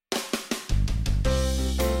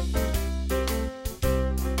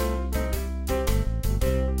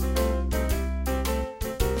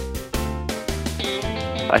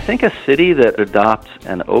I think a city that adopts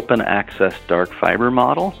an open access dark fiber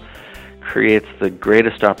model creates the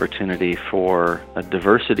greatest opportunity for a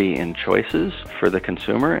diversity in choices for the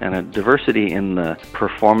consumer and a diversity in the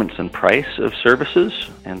performance and price of services.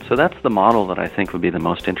 And so that's the model that I think would be the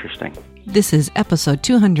most interesting. This is episode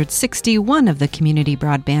 261 of the Community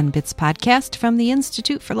Broadband Bits podcast from the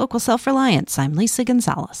Institute for Local Self-Reliance. I'm Lisa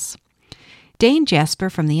Gonzalez. Dane Jasper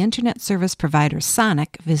from the internet service provider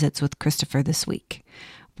Sonic visits with Christopher this week.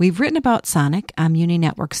 We've written about Sonic on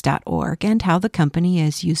muninetworks.org and how the company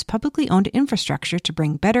has used publicly owned infrastructure to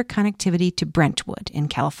bring better connectivity to Brentwood in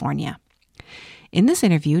California. In this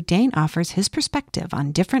interview, Dane offers his perspective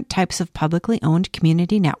on different types of publicly owned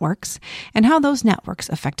community networks and how those networks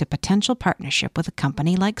affect a potential partnership with a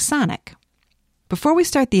company like Sonic. Before we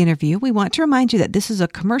start the interview, we want to remind you that this is a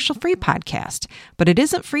commercial-free podcast, but it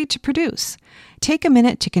isn't free to produce. Take a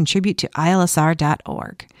minute to contribute to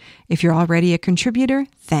ilsr.org. If you're already a contributor,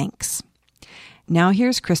 thanks. Now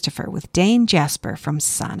here's Christopher with Dane Jasper from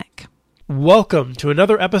Sonic. Welcome to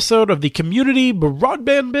another episode of the Community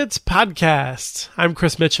Broadband Bits podcast. I'm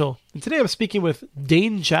Chris Mitchell, and today I'm speaking with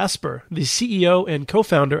Dane Jasper, the CEO and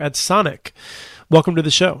co-founder at Sonic. Welcome to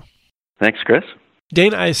the show. Thanks, Chris.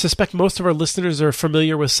 Dane, I suspect most of our listeners are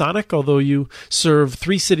familiar with Sonic, although you serve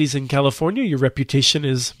 3 cities in California. Your reputation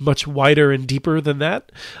is much wider and deeper than that.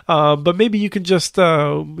 But maybe you can just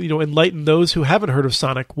enlighten those who haven't heard of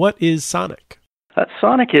Sonic. What is Sonic?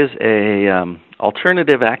 Sonic is a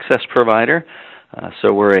alternative access provider.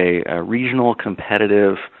 So we're a regional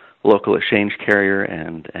competitive local exchange carrier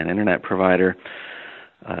and an internet provider.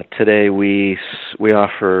 Today we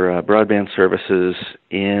offer broadband services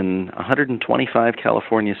in 125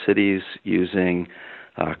 California cities using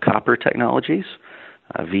copper technologies,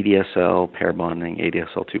 VDSL, pair bonding,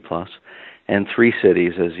 ADSL2+, and 3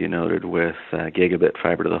 cities, as you noted, with gigabit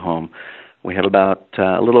fiber to the home. We have about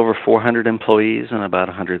a little over 400 employees and about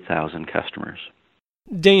 100,000 customers.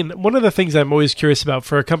 Dane, one of the things I'm always curious about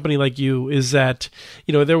for a company like you is that,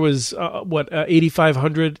 there was,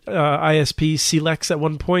 8,500 ISP CLECs at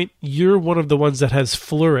one point. You're one of the ones that has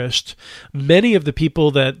flourished. Many of the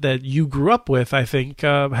people that you grew up with, I think,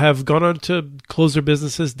 have gone on to close their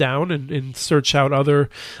businesses down and search out other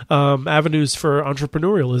avenues for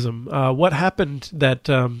entrepreneurialism. What happened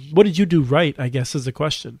what did you do right, I guess, is the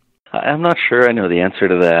question. I'm not sure I know the answer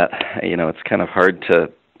to that. It's kind of hard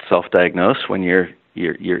to self-diagnose when you're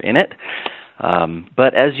in it.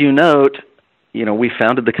 But as you note, we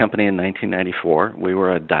founded the company in 1994. We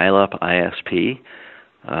were a dial-up ISP,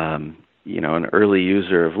 an early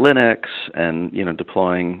user of Linux and,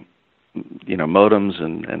 deploying, modems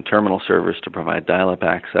and terminal servers to provide dial-up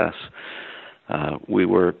access. We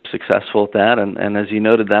were successful at that, and as you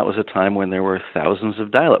noted, that was a time when there were thousands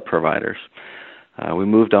of dial-up providers. We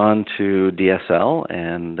moved on to DSL,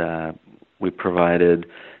 and we provided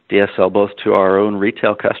DSL both to our own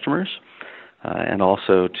retail customers and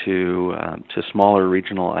also to smaller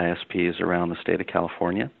regional ISPs around the state of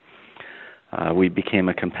California. We became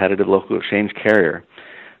a competitive local exchange carrier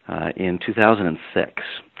in 2006,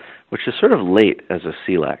 which is sort of late as a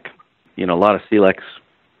CLEC. A lot of CLECs,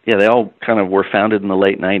 they all kind of were founded in the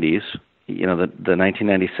late 90s. The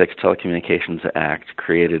 1996 Telecommunications Act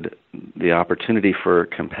created the opportunity for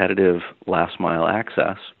competitive last-mile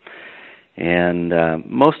access. And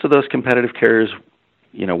most of those competitive carriers,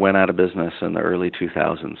 went out of business in the early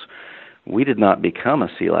 2000s. We did not become a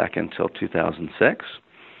CLEC until 2006.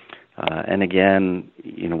 And again,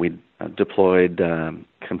 we deployed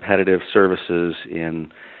competitive services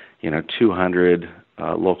in, 200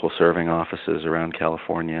 local serving offices around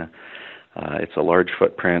California. It's a large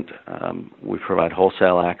footprint. We provide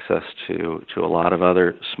wholesale access to a lot of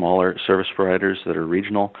other smaller service providers that are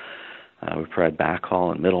regional. We provide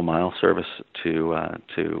backhaul and middle mile service to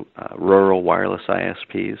rural wireless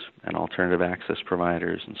ISPs and alternative access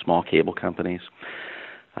providers and small cable companies.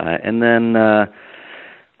 And then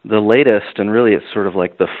the latest, and really it's sort of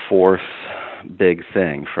like the fourth big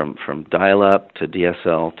thing, from dial-up to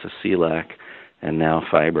DSL to CLEC and now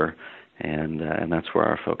fiber. And that's where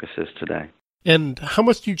our focus is today. And how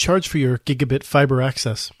much do you charge for your gigabit fiber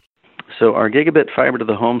access? So our gigabit fiber to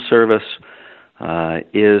the home service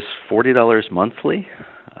is $40 monthly.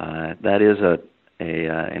 That is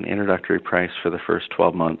an introductory price for the first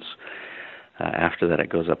 12 months. After that, it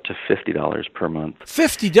goes up to $50 per month.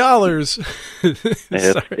 $50?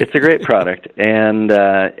 It's a great product. And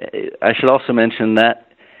I should also mention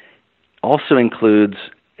that also includes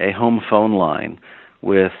a home phone line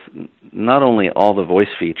with not only all the voice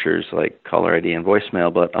features like caller ID and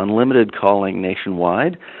voicemail, but unlimited calling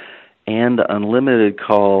nationwide and unlimited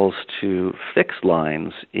calls to fixed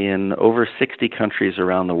lines in over 60 countries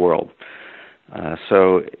around the world.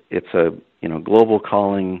 So it's a global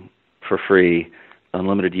calling for free,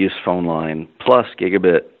 unlimited use phone line, plus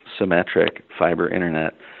gigabit symmetric fiber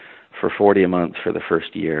internet for $40 a month for the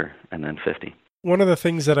first year, and then $50. One of the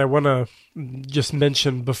things that I want to just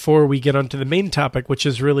mention before we get onto the main topic, which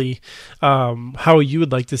is really how you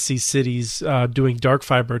would like to see cities doing dark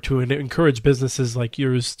fiber to encourage businesses like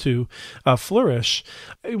yours to flourish.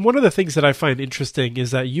 One of the things that I find interesting is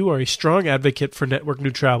that you are a strong advocate for network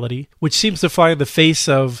neutrality, which seems to fly in the face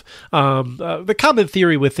of the common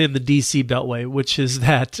theory within the DC Beltway, which is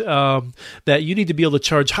that that you need to be able to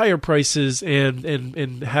charge higher prices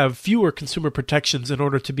and have fewer consumer protections in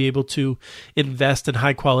order to be able to invest in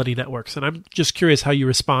high quality networks. And I'm just curious how you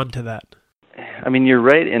respond to that. I mean, you're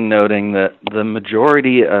right in noting that the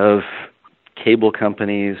majority of cable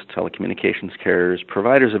companies, telecommunications carriers,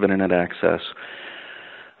 providers of internet access,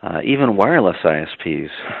 even wireless ISPs,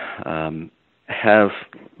 have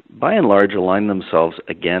by and large aligned themselves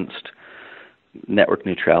against network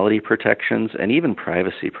neutrality protections and even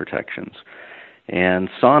privacy protections. And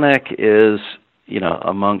Sonic is,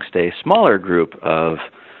 amongst a smaller group of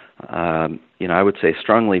I would say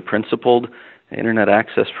strongly principled internet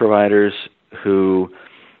access providers who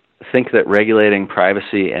think that regulating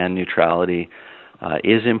privacy and neutrality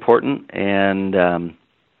is important. And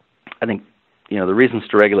I think, the reasons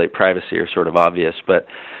to regulate privacy are sort of obvious, but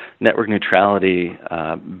network neutrality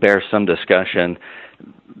bears some discussion.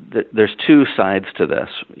 There's two sides to this.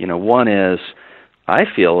 One is I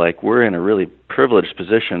feel like we're in a really privileged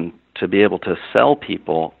position to be able to sell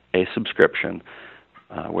people a subscription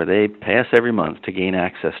where they pay us every month to gain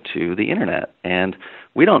access to the internet. And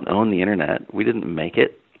we don't own the internet. We didn't make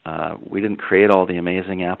it. We didn't create all the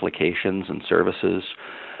amazing applications and services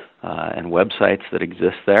and websites that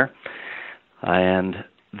exist there. And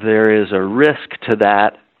there is a risk to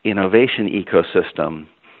that innovation ecosystem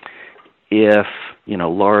if,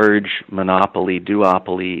 large monopoly,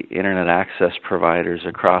 duopoly internet access providers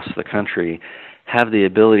across the country have the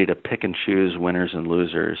ability to pick and choose winners and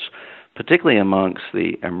losers, particularly amongst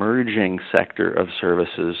the emerging sector of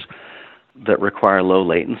services that require low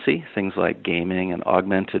latency, things like gaming and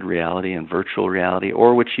augmented reality and virtual reality,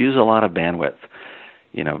 or which use a lot of bandwidth,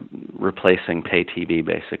 replacing pay TV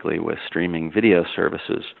basically with streaming video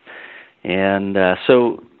services. And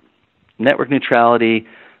so network neutrality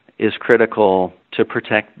is critical to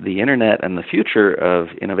protect the internet and the future of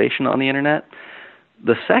innovation on the internet.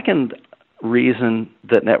 The second reason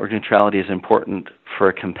that network neutrality is important for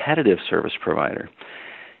a competitive service provider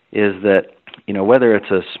is that, whether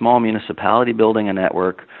it's a small municipality building a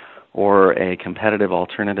network or a competitive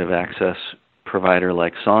alternative access provider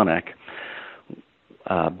like Sonic,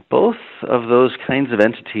 both of those kinds of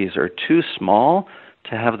entities are too small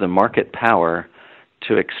to have the market power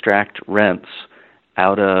to extract rents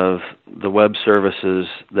out of the web services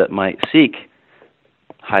that might seek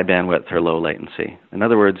high bandwidth or low latency. In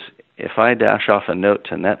other words, if I dash off a note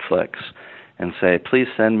to Netflix and say, please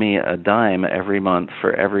send me a dime every month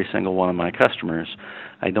for every single one of my customers,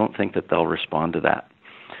 I don't think that they'll respond to that.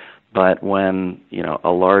 But when, a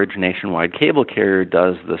large nationwide cable carrier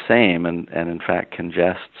does the same and in fact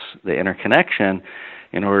congests the interconnection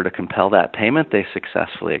in order to compel that payment, they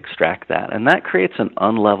successfully extract that. And that creates an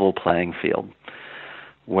unlevel playing field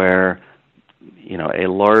where, a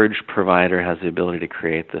large provider has the ability to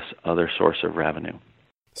create this other source of revenue.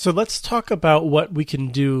 So let's talk about what we can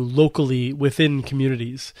do locally within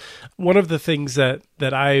communities. One of the things that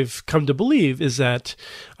I've come to believe is that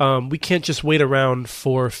we can't just wait around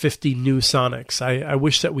for 50 new Sonics. I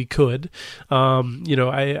wish that we could.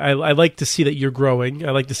 I like to see that you're growing.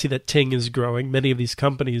 I like to see that Ting is growing, many of these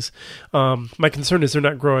companies. My concern is they're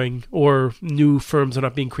not growing or new firms are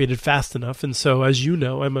not being created fast enough. And so, as you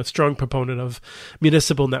know, I'm a strong proponent of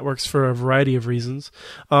municipal networks for a variety of reasons.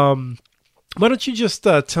 Why don't you just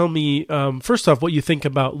tell me, first off, what you think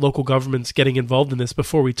about local governments getting involved in this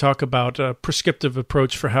before we talk about a prescriptive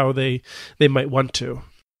approach for how they might want to?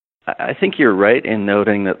 I think you're right in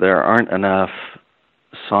noting that there aren't enough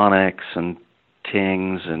Sonics and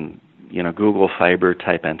Tings and Google Fiber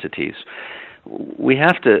type entities. We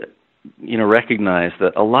have to recognize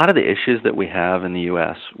that a lot of the issues that we have in the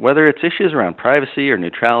U.S., whether it's issues around privacy or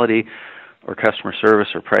neutrality or customer service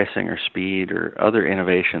or pricing or speed or other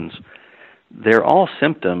innovations, they're all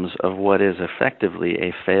symptoms of what is effectively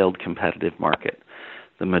a failed competitive market.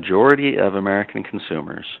 The majority of American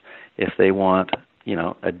consumers, if they want,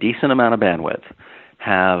 a decent amount of bandwidth,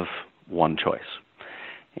 have one choice.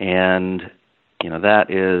 And,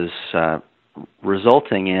 that is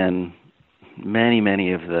resulting in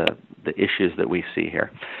many of the the issues that we see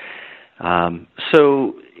here.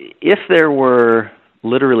 So if there were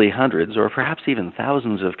literally hundreds or perhaps even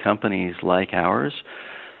thousands of companies like ours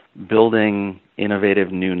building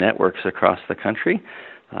innovative new networks across the country,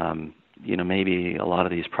 maybe a lot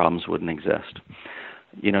of these problems wouldn't exist.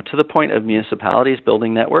 To the point of municipalities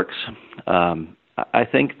building networks, I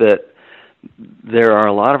think that there are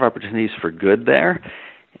a lot of opportunities for good there,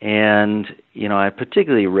 and I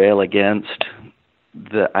particularly rail against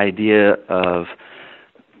the idea of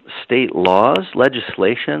state laws,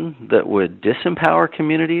 legislation that would disempower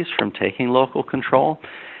communities from taking local control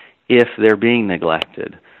if they're being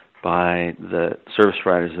neglected by the service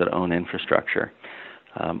providers that own infrastructure.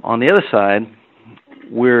 On the other side,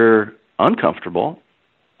 we're uncomfortable,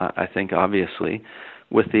 I think, obviously,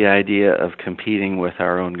 with the idea of competing with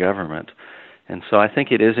our own government. And so I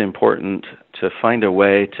think it is important to find a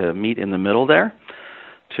way to meet in the middle there,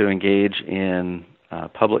 to engage in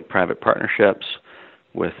public-private partnerships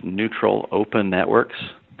with neutral, open networks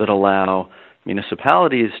that allow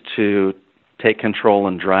municipalities to take control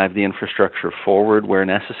and drive the infrastructure forward where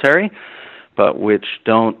necessary, but which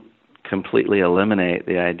don't completely eliminate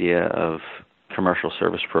the idea of commercial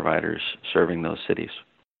service providers serving those cities.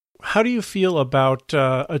 How do you feel about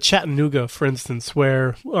a Chattanooga, for instance,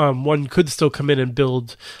 where one could still come in and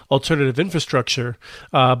build alternative infrastructure,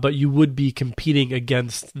 but you would be competing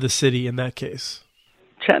against the city in that case?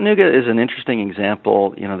 Chattanooga is an interesting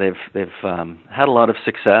example. They've had a lot of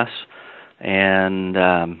success, and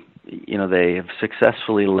they have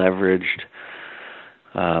successfully leveraged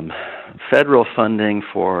federal funding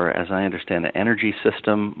for, as I understand it, energy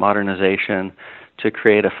system modernization to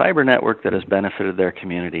create a fiber network that has benefited their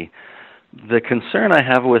community. The concern I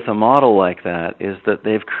have with a model like that is that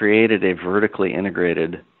they've created a vertically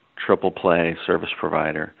integrated triple play service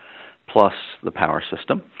provider plus the power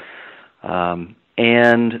system.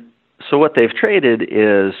 And so what they've traded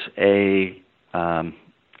is a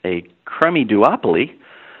crummy duopoly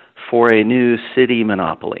for a new city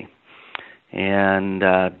monopoly. And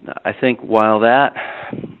I think while that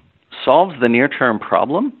solves the near-term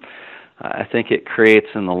problem, I think it creates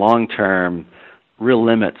in the long term real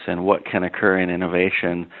limits in what can occur in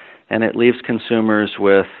innovation, and it leaves consumers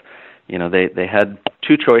with, they had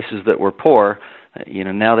two choices that were poor.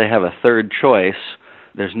 Now they have a third choice.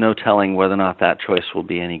 There's no telling whether or not that choice will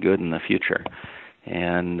be any good in the future.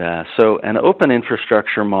 And so an open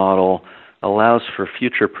infrastructure model allows for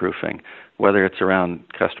future-proofing, whether it's around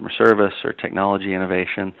customer service or technology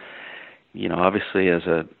innovation. Obviously as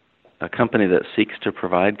a company that seeks to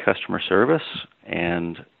provide customer service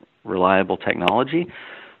and reliable technology,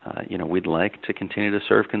 we'd like to continue to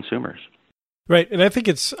serve consumers. Right, and I think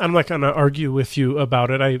I'm not going to argue with you about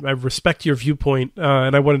it. I respect your viewpoint,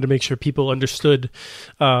 and I wanted to make sure people understood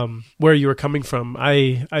where you were coming from.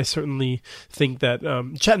 I certainly think that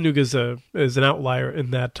Chattanooga is an outlier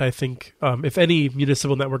in that I think if any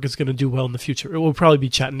municipal network is going to do well in the future, it will probably be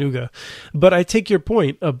Chattanooga. But I take your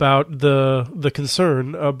point about the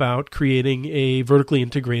concern about creating a vertically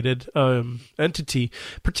integrated entity,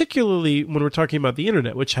 particularly when we're talking about the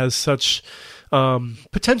internet, which has such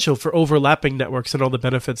potential for overlapping networks and all the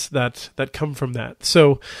benefits that come from that.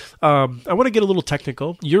 So I want to get a little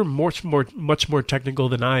technical. You're much more technical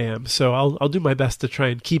than I am, so I'll do my best to try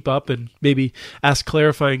and keep up and maybe ask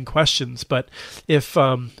clarifying questions. But if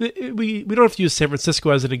we don't have to use San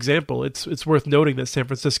Francisco as an example, it's worth noting that San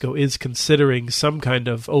Francisco is considering some kind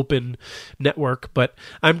of open network. But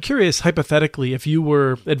I'm curious, hypothetically, if you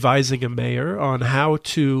were advising a mayor on how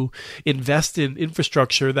to invest in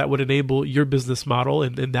infrastructure that would enable your business model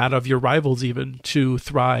and that of your rivals even to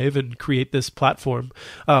thrive and create this platform,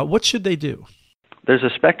 what should they do? There's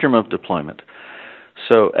a spectrum of deployment.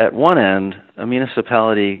 So at one end, a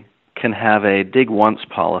municipality can have a dig once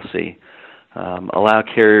policy, allow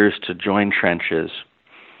carriers to join trenches.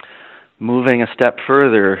 Moving a step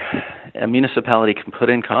further, a municipality can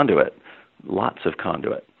put in conduit, lots of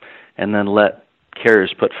conduit, and then let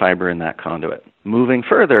carriers put fiber in that conduit. Moving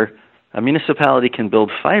further, a municipality can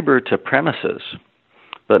build fiber to premises,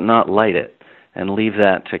 but not light it, and leave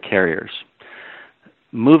that to carriers.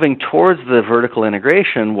 Moving towards the vertical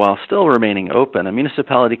integration while still remaining open, a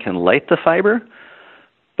municipality can light the fiber,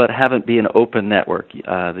 but have it be an open network.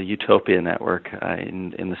 The Utopia network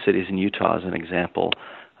in the cities in Utah is an example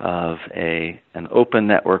of an open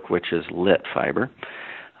network which is lit fiber.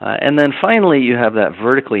 And then finally, you have that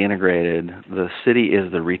vertically integrated. The city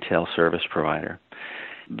is the retail service provider.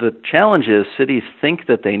 The challenge is cities think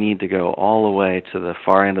that they need to go all the way to the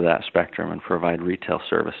far end of that spectrum and provide retail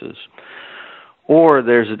services. Or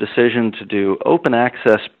there's a decision to do open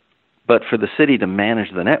access, but for the city to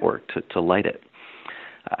manage the network, to light it.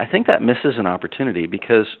 I think that misses an opportunity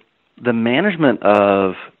because the management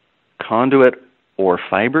of conduit or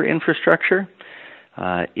fiber infrastructure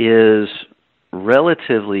is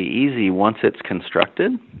relatively easy once it's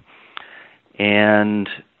constructed. And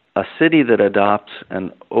a city that adopts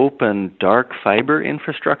an open dark fiber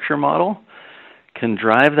infrastructure model can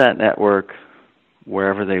drive that network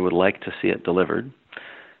wherever they would like to see it delivered,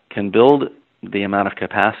 can build the amount of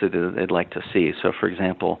capacity that they'd like to see. So, for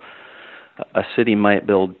example, a city might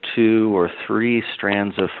build 2 or 3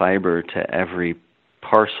 strands of fiber to every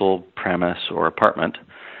parcel, premise, or apartment,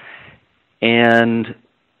 and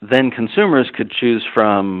then consumers could choose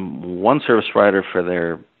from one service provider for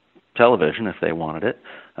their television if they wanted it,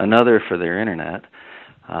 another for their internet.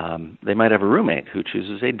 They might have a roommate who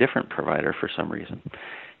chooses a different provider for some reason.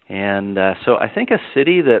 And so I think a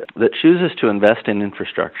city that chooses to invest in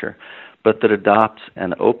infrastructure but that adopts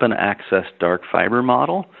an open access dark fiber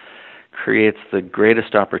model creates the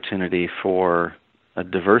greatest opportunity for a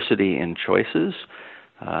diversity in choices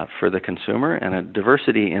for the consumer and a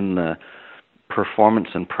diversity in the performance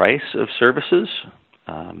and price of services.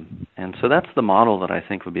 And so that's the model that I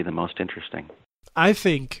think would be the most interesting. I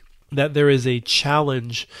think that there is a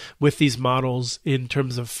challenge with these models in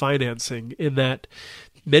terms of financing, in that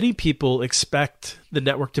many people expect the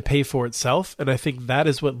network to pay for itself, and I think that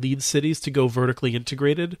is what leads cities to go vertically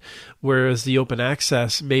integrated, whereas the open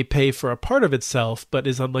access may pay for a part of itself, but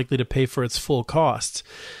is unlikely to pay for its full costs.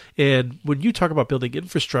 And when you talk about building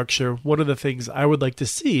infrastructure, one of the things I would like to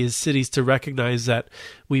see is cities to recognize that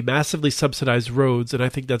we massively subsidize roads, and I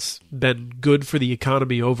think that's been good for the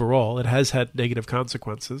economy overall. It has had negative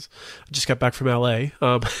consequences. I just got back from LA,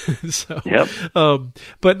 Yep.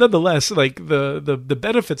 But nonetheless, like the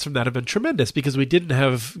benefits from that have been tremendous because we didn't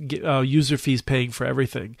have user fees paying for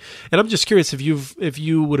everything. And I'm just curious if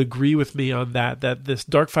you would agree with me on that this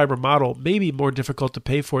dark fiber model may be more difficult to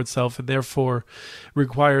pay for itself and therefore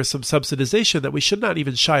requires some subsidization that we should not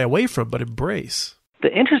even shy away from, but embrace.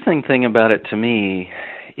 The interesting thing about it to me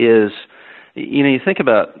is, you think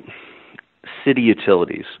about city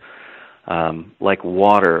utilities, like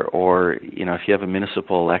water or, if you have a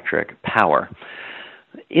municipal electric, power.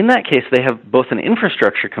 In that case, they have both an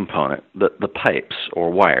infrastructure component, the pipes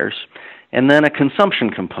or wires, and then a consumption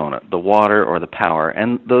component, the water or the power.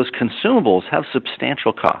 And those consumables have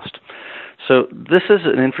substantial cost. So this is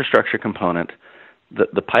an infrastructure component.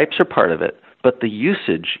 The pipes are part of it, but the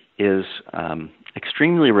usage is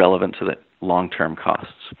extremely relevant to the long-term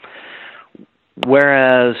costs.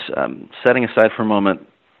 Whereas, setting aside for a moment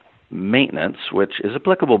maintenance, which is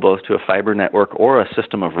applicable both to a fiber network or a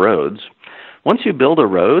system of roads, once you build a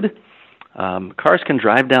road, cars can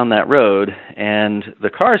drive down that road, and the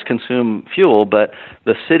cars consume fuel, but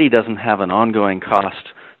the city doesn't have an ongoing cost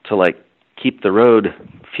to, keep the road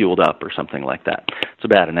fueled up or something like that. It's a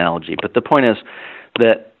bad analogy, but the point is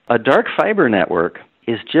that a dark fiber network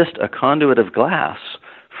is just a conduit of glass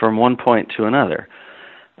from one point to another,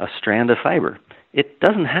 a strand of fiber. It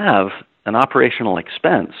doesn't have an operational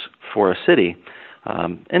expense for a city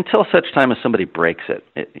until such time as somebody breaks it.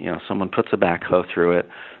 Someone puts a backhoe through it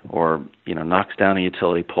or, knocks down a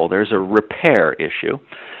utility pole. There's a repair issue,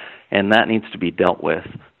 and that needs to be dealt with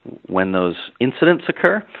when those incidents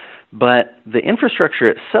occur. But the infrastructure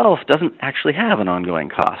itself doesn't actually have an ongoing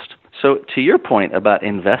cost. So to your point about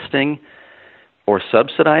investing or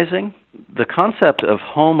subsidizing, the concept of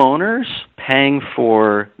homeowners paying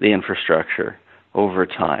for the infrastructure over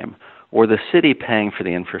time, or the city paying for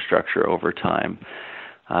the infrastructure over time,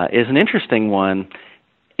 is an interesting one.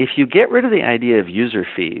 If you get rid of the idea of user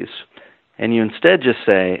fees, and you instead just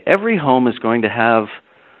say every home is going to have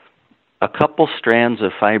a couple strands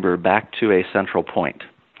of fiber back to a central point,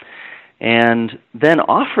 and then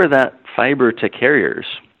offer that fiber to carriers,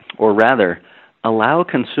 or rather, allow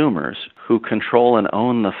consumers who control and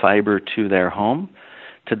own the fiber to their home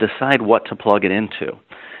to decide what to plug it into.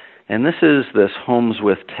 And this is this Homes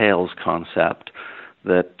with Tails concept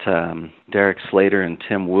that Derek Slater and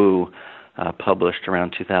Tim Wu published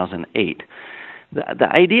around 2008. The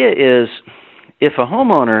idea is if a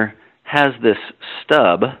homeowner has this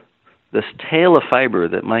stub, this tail of fiber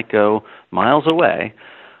that might go miles away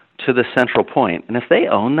to the central point, and if they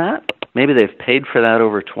own that, maybe they've paid for that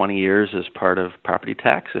over 20 years as part of property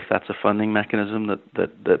tax, if that's a funding mechanism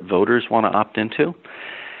that voters want to opt into.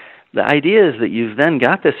 The idea is that you've then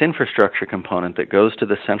got this infrastructure component that goes to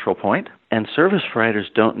the central point, and service providers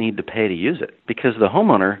don't need to pay to use it because the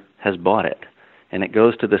homeowner has bought it, and it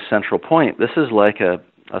goes to the central point. This is like a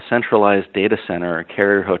centralized data center or a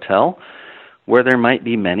carrier hotel where there might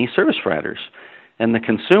be many service providers, and the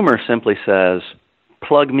consumer simply says,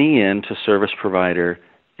 plug me in to service provider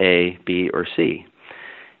A, B, or C.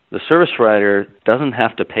 the service provider doesn't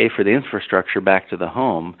have to pay for the infrastructure back to the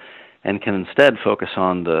home and can instead focus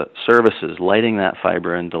on the services, lighting that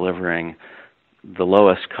fiber and delivering the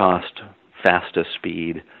lowest cost, fastest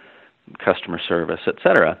speed, customer service,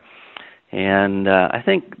 etc. And I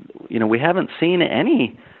think, we haven't seen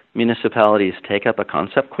any municipalities take up a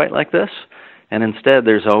concept quite like this. And instead,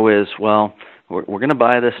 there's always, well, we're going to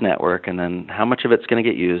buy this network, and then how much of it's going to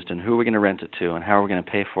get used, and who are we going to rent it to, and how are we going to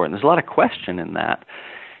pay for it? And there's a lot of question in that.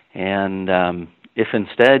 And if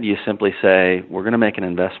instead you simply say, we're going to make an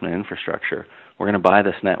investment in infrastructure, we're going to buy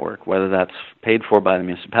this network, whether that's paid for by the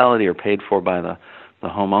municipality or paid for by the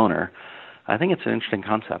homeowner, I think it's an interesting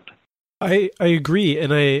concept. I agree,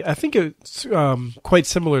 and I think it's quite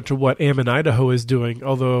similar to what Ammon, Idaho is doing,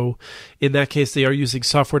 although in that case they are using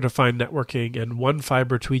software-defined networking and one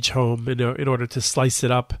fiber to each home in order to slice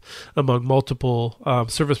it up among multiple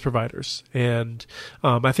service providers. And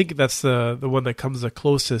I think that's the one that comes the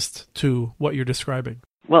closest to what you're describing.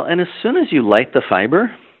 Well, and as soon as you light the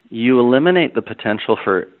fiber, you eliminate the potential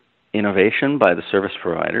for innovation by the service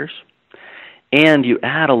providers, and you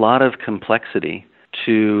add a lot of complexity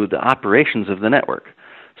to the operations of the network.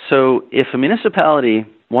 So if a municipality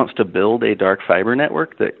wants to build a dark fiber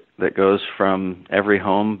network that goes from every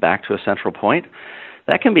home back to a central point,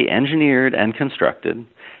 that can be engineered and constructed,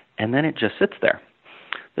 and then it just sits there.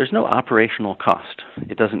 There's no operational cost.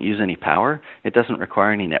 It doesn't use any power. It doesn't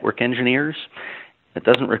require any network engineers. It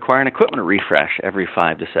doesn't require an equipment refresh every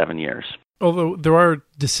 5 to 7 years. Although there are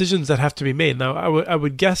decisions that have to be made. Now, I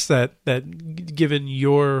would guess that given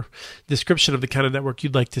your description of the kind of network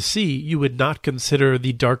you'd like to see, you would not consider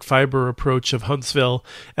the dark fiber approach of Huntsville,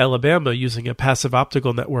 Alabama, using a passive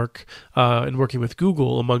optical network and working with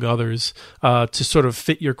Google, among others, to sort of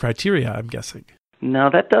fit your criteria, I'm guessing. No,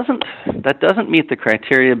 that doesn't meet the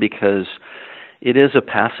criteria because it is a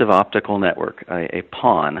passive optical network, a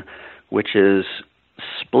PON, which is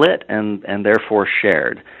split and therefore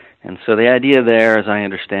shared. And so the idea there, as I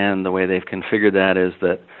understand the way they've configured that, is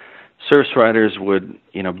that service providers would,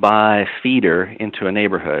 buy feeder into a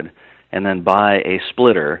neighborhood and then buy a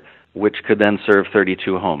splitter, which could then serve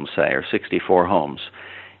 32 homes, say, or 64 homes,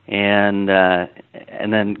 and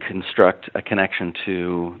then construct a connection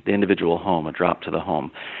to the individual home, a drop to the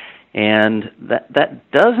home. And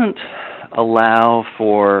that doesn't allow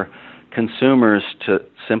for consumers to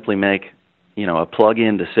simply make, a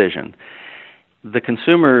plug-in decision. The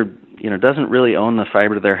consumer, doesn't really own the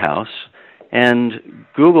fiber to their house, and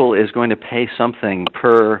Google is going to pay something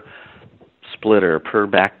per splitter, per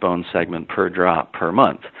backbone segment, per drop, per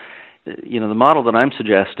month. The model that I'm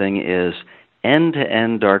suggesting is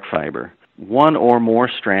end-to-end dark fiber, one or more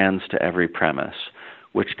strands to every premise,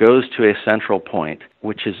 which goes to a central point,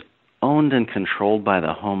 which is owned and controlled by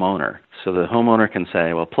the homeowner. So the homeowner can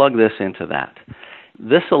say, well, plug this into that.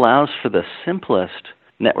 This allows for the simplest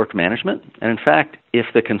network management. And in fact, if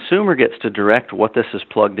the consumer gets to direct what this is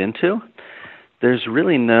plugged into, there's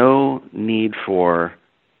really no need for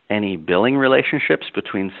any billing relationships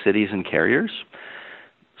between cities and carriers.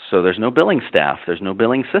 So there's no billing staff, there's no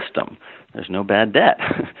billing system, there's no bad debt.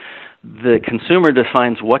 The consumer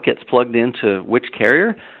defines what gets plugged into which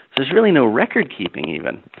carrier, so there's really no record keeping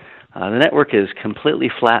even. The network is completely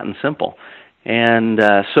flat and simple. And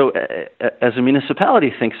so as a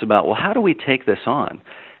municipality thinks about, well, how do we take this on?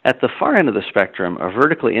 At the far end of the spectrum, a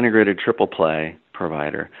vertically integrated triple play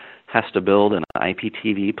provider has to build an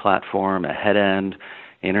IPTV platform, a head-end,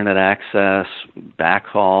 internet access,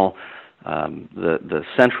 backhaul, the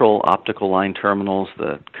central optical line terminals,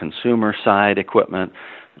 the consumer side equipment,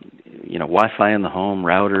 Wi-Fi in the home,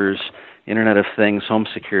 routers, Internet of Things, home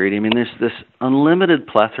security. I mean, there's this unlimited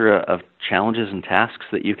plethora of challenges and tasks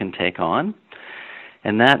that you can take on.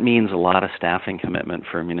 And that means a lot of staffing commitment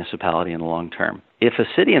for a municipality in the long term. If a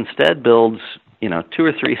city instead builds, 2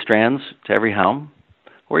 or 3 strands to every home,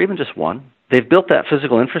 or even just one, they've built that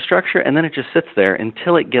physical infrastructure, and then it just sits there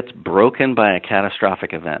until it gets broken by a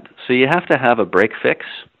catastrophic event. So you have to have a break-fix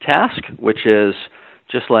task, which is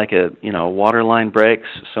just like a water line breaks.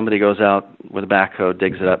 Somebody goes out with a backhoe,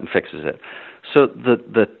 digs it up, and fixes it. So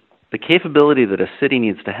the capability that a city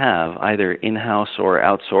needs to have, either in-house or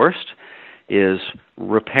outsourced, is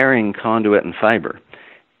repairing conduit and fiber.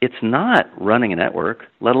 It's not running a network,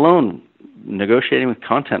 let alone negotiating with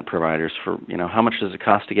content providers for, how much does it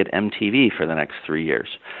cost to get MTV for the next 3 years.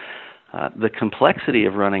 The complexity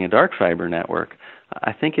of running a dark fiber network,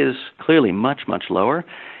 I think, is clearly much, much lower,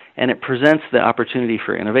 and it presents the opportunity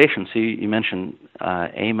for innovation. So you mentioned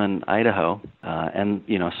Ammon, Idaho, and,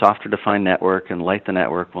 software-defined network and light the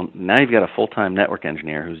network. Well, now you've got a full-time network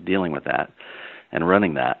engineer who's dealing with that and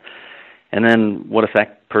running that. And then what if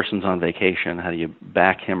that person's on vacation? How do you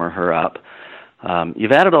back him or her up?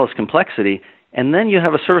 You've added all this complexity, and then you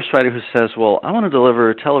have a service provider who says, well, I want to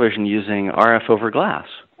deliver television using RF over glass.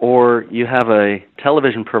 Or you have a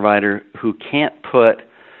television provider who can't put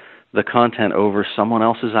the content over someone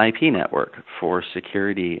else's IP network for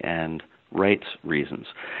security and rights reasons.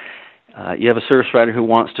 You have a service provider who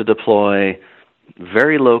wants to deploy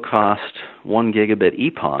very low-cost 1 gigabit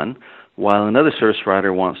EPON, while another service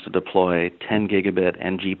provider wants to deploy 10 gigabit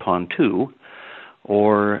NG-PON2,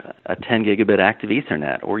 or a 10 gigabit active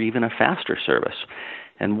Ethernet, or even a faster service.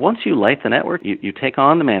 And once you light the network, you take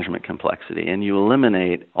on the management complexity, and you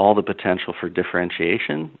eliminate all the potential for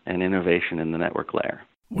differentiation and innovation in the network layer.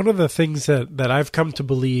 One of the things that I've come to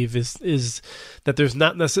believe is that there's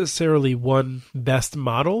not necessarily one best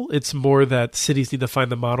model. It's more that cities need to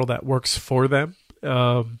find the model that works for them.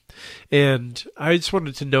 And I just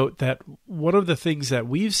wanted to note that one of the things that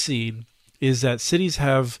we've seen is that cities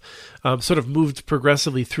have sort of moved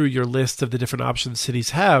progressively through your list of the different options cities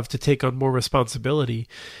have to take on more responsibility,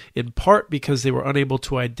 in part because they were unable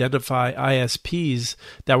to identify ISPs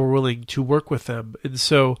that were willing to work with them. And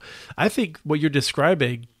so I think what you're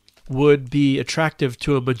describing would be attractive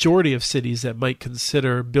to a majority of cities that might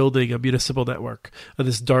consider building a municipal network,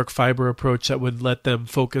 this dark fiber approach that would let them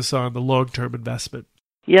focus on the long-term investment.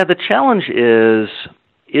 Yeah, the challenge is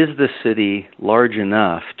the city large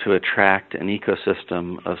enough to attract an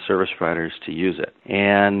ecosystem of service providers to use it?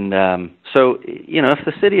 And so, if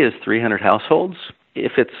the city is 300 households,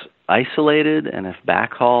 if it's isolated and if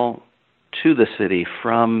backhaul to the city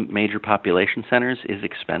from major population centers is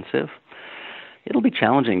expensive, it'll be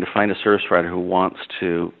challenging to find a service provider who wants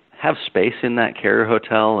to have space in that carrier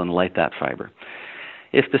hotel and light that fiber.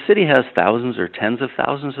 If the city has thousands or tens of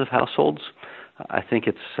thousands of households, I think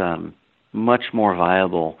it's much more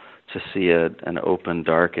viable to see an open,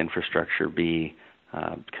 dark infrastructure be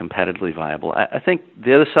competitively viable. I think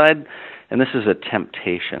the other side, and this is a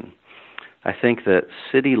temptation, I think that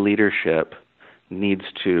city leadership needs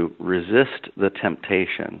to resist the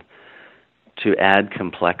temptation to add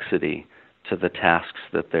complexity to the tasks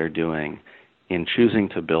that they're doing in choosing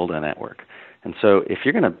to build a network. And so if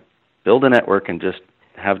you're going to build a network and just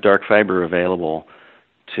have dark fiber available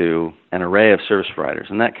to an array of service providers,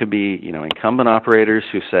 and that could be, incumbent operators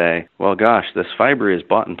who say, well, gosh, this fiber is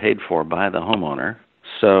bought and paid for by the homeowner,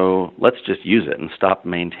 so let's just use it and stop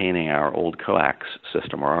maintaining our old coax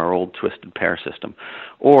system or our old twisted pair system,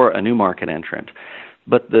 or a new market entrant.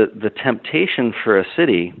 But the temptation for a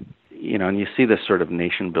city, and you see this sort of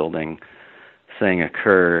nation-building thing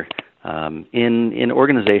occur in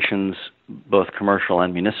organizations, both commercial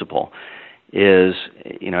and municipal, is,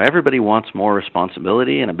 everybody wants more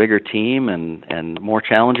responsibility and a bigger team and more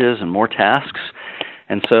challenges and more tasks.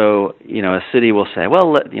 And so, a city will say,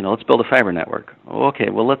 well, let's build a fiber network. Okay,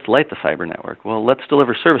 well, let's light the fiber network. Well, let's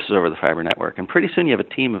deliver services over the fiber network. And pretty soon you have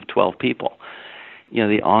a team of 12 people.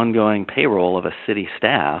 The ongoing payroll of a city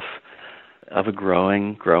staff of a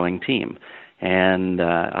growing team. And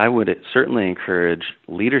I would certainly encourage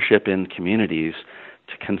leadership in communities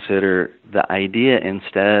to consider the idea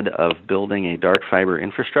instead of building a dark fiber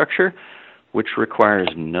infrastructure, which requires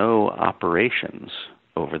no operations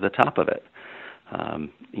over the top of it.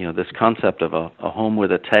 This concept of a home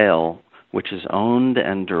with a tail, which is owned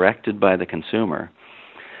and directed by the consumer,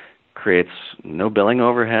 creates no billing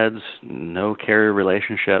overheads, no carrier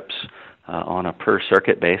relationships on a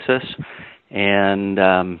per-circuit basis, and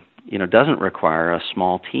doesn't require a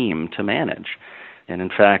small team to manage. And in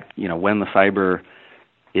fact, when the fiber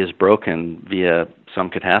is broken via some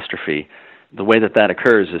catastrophe, the way that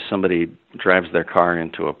occurs is somebody drives their car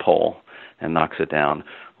into a pole and knocks it down,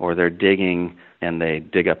 or they're digging and they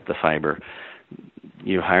dig up the fiber.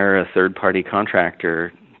 You hire a third-party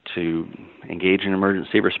contractor to engage in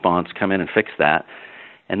emergency response, come in and fix that,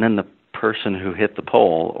 and then the person who hit the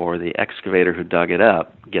pole or the excavator who dug it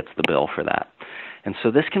up gets the bill for that. And so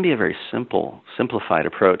this can be a very simplified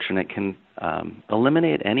approach, and it can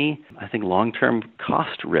eliminate any, I think, long-term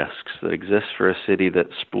cost risks that exist for a city that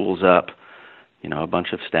spools up, a bunch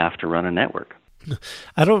of staff to run a network.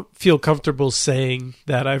 I don't feel comfortable saying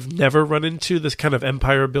that I've never run into this kind of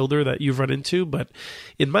empire builder that you've run into, but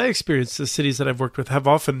in my experience, the cities that I've worked with have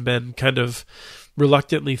often been kind of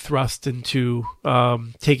reluctantly thrust into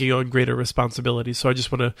taking on greater responsibility. So I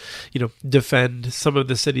just want to, defend some of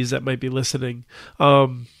the cities that might be listening.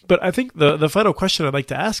 But I think the final question I'd like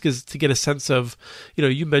to ask is to get a sense of,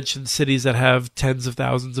 you mentioned cities that have tens of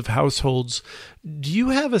thousands of households. Do you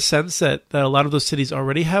have a sense that a lot of those cities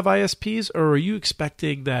already have ISPs, or are you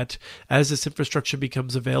expecting that as this infrastructure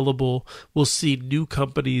becomes available, we'll see new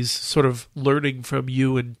companies sort of learning from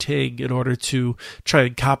you and Ting in order to try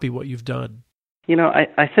and copy what you've done?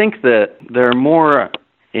 I think that there are more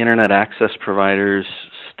internet access providers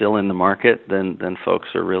still in the market than folks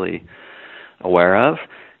are really aware of.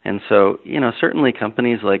 And so, certainly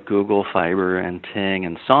companies like Google Fiber and Ting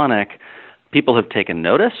and Sonic, people have taken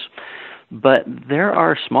notice, but there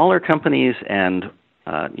are smaller companies and,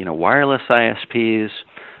 wireless ISPs,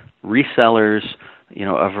 resellers,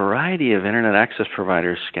 a variety of internet access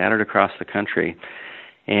providers scattered across the country.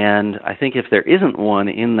 And I think if there isn't one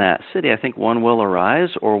in that city, I think one will arise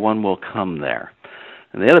or one will come there.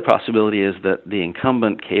 And the other possibility is that the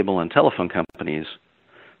incumbent cable and telephone companies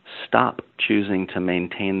stop choosing to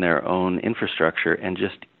maintain their own infrastructure and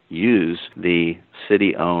just use the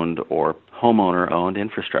city-owned or homeowner-owned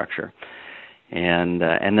infrastructure. And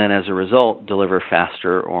then as a result, deliver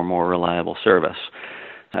faster or more reliable service.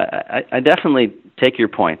 I definitely take your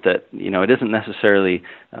point that it isn't necessarily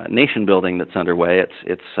nation building that's underway.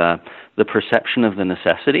 It's the perception of the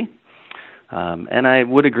necessity, and I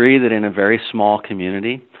would agree that in a very small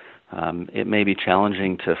community, it may be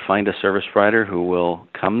challenging to find a service provider who will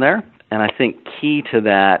come there. And I think key to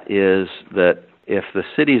that is that if the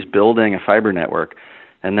city's building a fiber network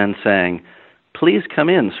and then saying, "Please come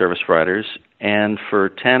in, service providers, and for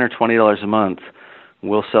 $10 or $20 a month,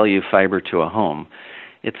 we'll sell you fiber to a home."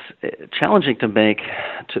 It's challenging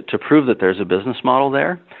to prove that there's a business model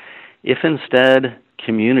there. If instead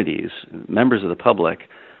communities, members of the public,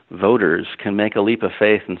 voters can make a leap of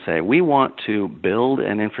faith and say, we want to build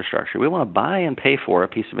an infrastructure. We want to buy and pay for a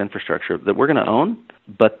piece of infrastructure that we're going to own,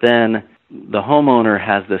 but then the homeowner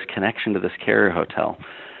has this connection to this carrier hotel.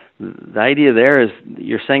 The idea there is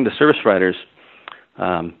you're saying to service providers,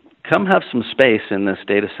 come have some space in this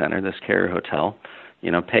data center, this carrier hotel,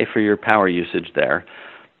 pay for your power usage there,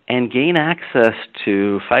 and gain access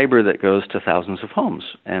to fiber that goes to thousands of homes.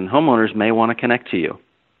 And homeowners may want to connect to you.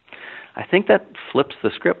 I think that flips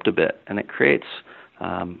the script a bit, and it creates,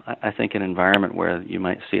 I think, an environment where you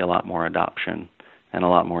might see a lot more adoption and a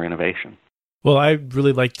lot more innovation. Well, I'd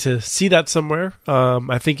really like to see that somewhere.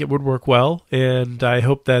 I think it would work well, and I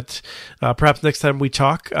hope that perhaps next time we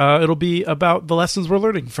talk, it'll be about the lessons we're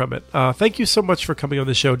learning from it. Thank you so much for coming on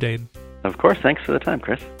the show, Dane. Of course. Thanks for the time,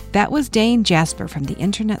 Chris. That was Dane Jasper from the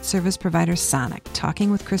internet service provider Sonic,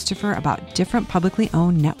 talking with Christopher about different publicly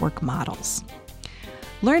owned network models.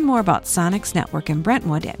 Learn more about Sonic's network in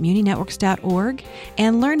Brentwood at muninetworks.org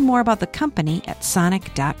and learn more about the company at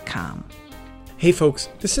sonic.com. Hey folks,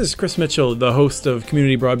 this is Chris Mitchell, the host of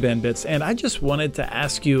Community Broadband Bits, and I just wanted to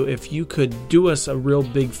ask you if you could do us a real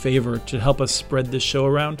big favor to help us spread this show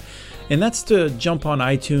around. And that's to jump on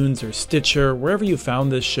iTunes or Stitcher, wherever you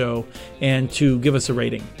found this show, and to give us a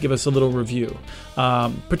rating, give us a little review.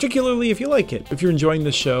 Particularly if you like it. If you're enjoying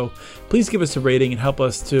this show, please give us a rating and help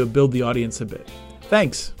us to build the audience a bit.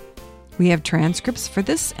 Thanks. We have transcripts for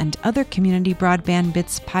this and other Community Broadband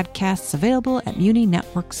Bits podcasts available at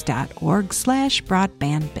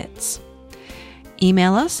muninetworks.org/broadbandbits.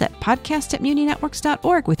 Email us at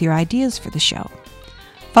podcast@muninetworks.org with your ideas for the show.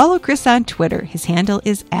 Follow Chris on Twitter. His handle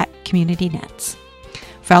is @CommunityNets.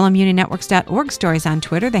 Follow muninetworks.org stories on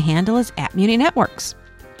Twitter. The handle is @muninetworks.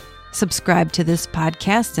 Subscribe to this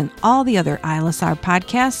podcast and all the other ILSR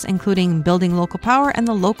podcasts, including Building Local Power and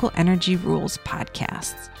the Local Energy Rules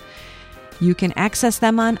podcasts. You can access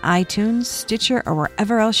them on iTunes, Stitcher, or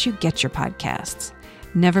wherever else you get your podcasts.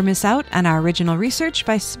 Never miss out on our original research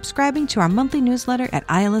by subscribing to our monthly newsletter at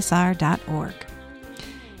ilsr.org.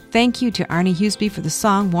 Thank you to Arnie Huseby for the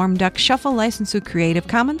song Warm Duck Shuffle, licensed with Creative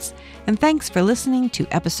Commons, and thanks for listening to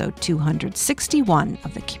episode 261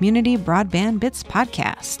 of the Community Broadband Bits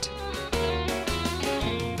podcast.